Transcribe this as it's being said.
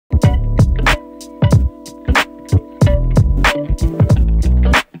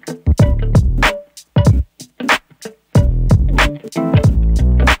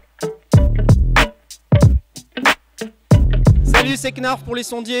c'est Knarf pour les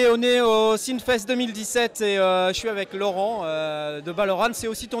Sondiers. On est au Synthfest 2017 et je suis avec Laurent de Baloran. C'est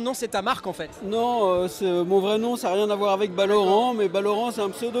aussi ton nom, c'est ta marque en fait? Non, mon vrai nom, ça n'a rien à voir avec Baloran, mais Baloran, c'est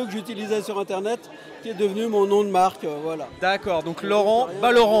un pseudo que j'utilisais sur Internet qui est devenu mon nom de marque. Voilà. D'accord, donc Laurent,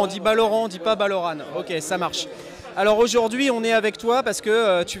 Baloran, on dit pas Baloran. Ok, ça marche. Alors aujourd'hui, on est avec toi parce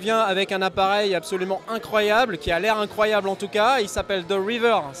que tu viens avec un appareil absolument incroyable, qui a l'air incroyable en tout cas. Il s'appelle The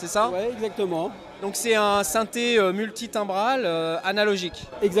River, c'est ça? Oui, exactement. Donc c'est un synthé multitimbral analogique.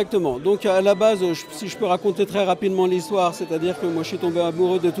 Exactement. Donc à la base, si je peux raconter très rapidement l'histoire, c'est-à-dire que moi je suis tombé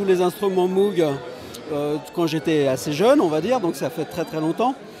amoureux de tous les instruments Moog quand j'étais assez jeune, on va dire, donc ça fait très très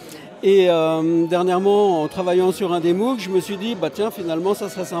longtemps. Et dernièrement, en travaillant sur un des Moog, je me suis dit, bah tiens, finalement ça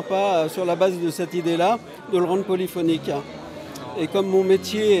serait sympa, sur la base de cette idée-là, de le rendre polyphonique. Et comme mon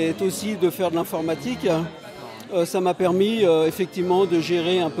métier est aussi de faire de l'informatique, ça m'a permis effectivement de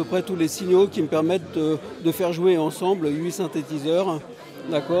gérer à peu près tous les signaux qui me permettent de faire jouer ensemble 8 synthétiseurs.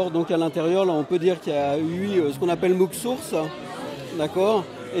 D'accord. Donc à l'intérieur, là, on peut dire qu'il y a 8 ce qu'on appelle Moog Source, d'accord,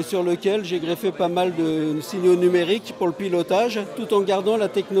 et sur lequel j'ai greffé pas mal de signaux numériques pour le pilotage, tout en gardant la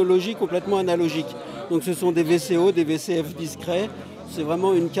technologie complètement analogique. Donc ce sont des VCO, des VCF discrets. C'est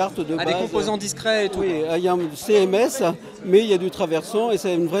vraiment une carte de base. Des composants discrets et tout. Oui, il y a un CMS, mais il y a du traversant et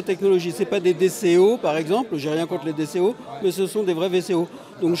c'est une vraie technologie. Ce n'est pas des DCO par exemple, j'ai rien contre les DCO, mais ce sont des vrais VCO.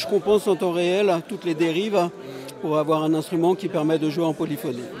 Donc je compense en temps réel toutes les dérives pour avoir un instrument qui permet de jouer en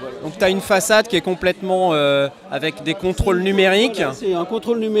polyphonie. Voilà. Donc tu as une façade qui est complètement avec des contrôles numériques. Voilà, c'est un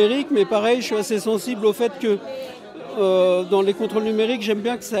contrôle numérique, mais pareil, je suis assez sensible au fait que dans les contrôles numériques, j'aime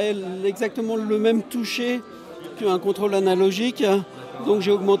bien que ça ait exactement le même toucher qu'un contrôle analogique. Donc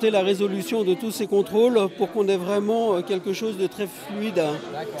j'ai augmenté la résolution de tous ces contrôles pour qu'on ait vraiment quelque chose de très fluide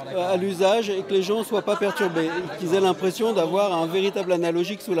à l'usage et que les gens ne soient pas perturbés, qu'ils aient l'impression d'avoir un véritable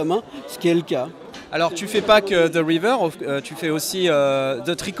analogique sous la main, ce qui est le cas. Alors tu fais pas que The River, tu fais aussi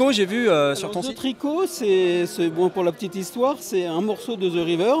The Tricot, j'ai vu sur ton site. The Tricot, c'est bon, pour la petite histoire, c'est un morceau de The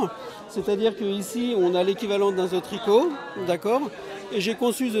River, c'est-à-dire qu'ici on a l'équivalent d'un The Tricot, d'accord, et j'ai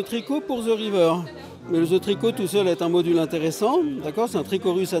conçu The Tricot pour The River. Mais le The Tricot tout seul est un module intéressant, d'accord, c'est un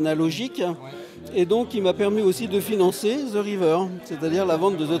tricot russe analogique, et donc il m'a permis aussi de financer The River, c'est-à-dire la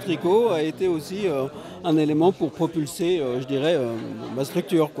vente de The Tricot a été aussi un élément pour propulser, je dirais, ma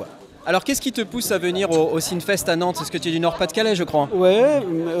structure, quoi. Alors qu'est-ce qui te pousse à venir au Synthfest à Nantes? Est-ce que tu es du Nord-Pas-de-Calais, je crois? Oui,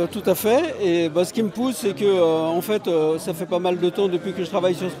 tout à fait. Et ce qui me pousse, c'est que en fait, ça fait pas mal de temps depuis que je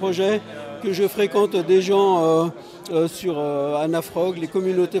travaille sur ce projet que je fréquente des gens sur Anafrog, les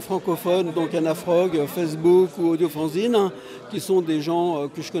communautés francophones, donc Anafrog, Facebook ou Audiofanzine, qui sont des gens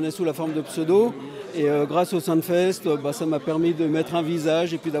que je connais sous la forme de pseudo. Et grâce au Synthfest, ça m'a permis de mettre un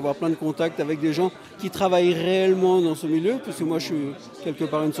visage et puis d'avoir plein de contacts avec des gens qui travaillent réellement dans ce milieu, puisque moi je suis quelque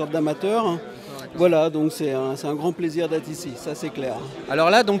part une sorte d'amateur. Voilà, donc c'est un grand plaisir d'être ici, ça c'est clair. Alors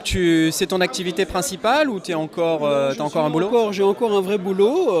là, donc c'est ton activité principale ou tu as encore un boulot? J'ai encore un vrai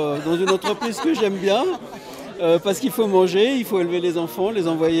boulot dans une entreprise que j'aime bien, parce qu'il faut manger, il faut élever les enfants, les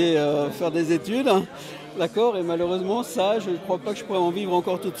envoyer faire des études. D'accord, et malheureusement, ça, je ne crois pas que je pourrais en vivre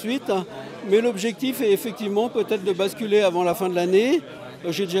encore tout de suite. Mais l'objectif est effectivement peut-être de basculer avant la fin de l'année.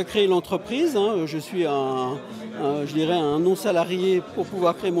 J'ai déjà créé l'entreprise, je suis je dirais un non-salarié pour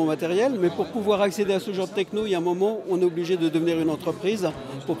pouvoir créer mon matériel, mais pour pouvoir accéder à ce genre de techno, il y a un moment où on est obligé de devenir une entreprise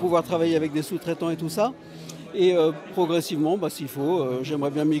pour pouvoir travailler avec des sous-traitants et tout ça. Et progressivement, s'il faut,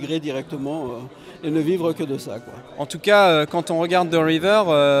 j'aimerais bien migrer directement et ne vivre que de ça, quoi. En tout cas, quand on regarde The River,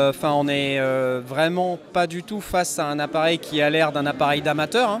 on n'est vraiment pas du tout face à un appareil qui a l'air d'un appareil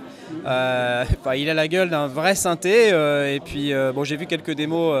d'amateur. Il a la gueule d'un vrai synthé. Et puis, j'ai vu quelques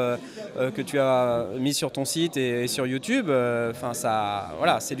démos que tu as mis sur ton site et sur YouTube.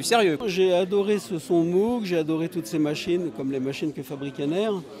 Voilà, c'est du sérieux. J'ai adoré ce son Moog, j'ai adoré toutes ces machines, comme les machines que fabrique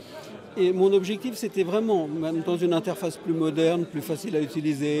Knarf. Et mon objectif, c'était vraiment, même dans une interface plus moderne, plus facile à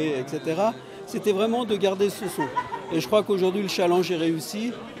utiliser, etc., c'était vraiment de garder ce son. Et je crois qu'aujourd'hui, le challenge est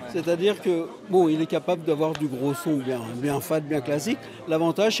réussi, c'est-à-dire que, il est capable d'avoir du gros son bien fat, bien classique.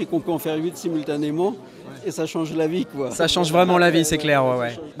 L'avantage, c'est qu'on peut en faire 8 simultanément, et ça change la vie, quoi. Ça change vraiment la vie, c'est clair,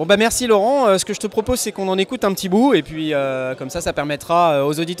 ouais. Bon, merci Laurent. Ce que je te propose, c'est qu'on en écoute un petit bout, et puis comme ça permettra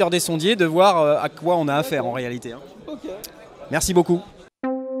aux auditeurs des Sondiers de voir à quoi on a affaire en réalité. Okay. Merci beaucoup.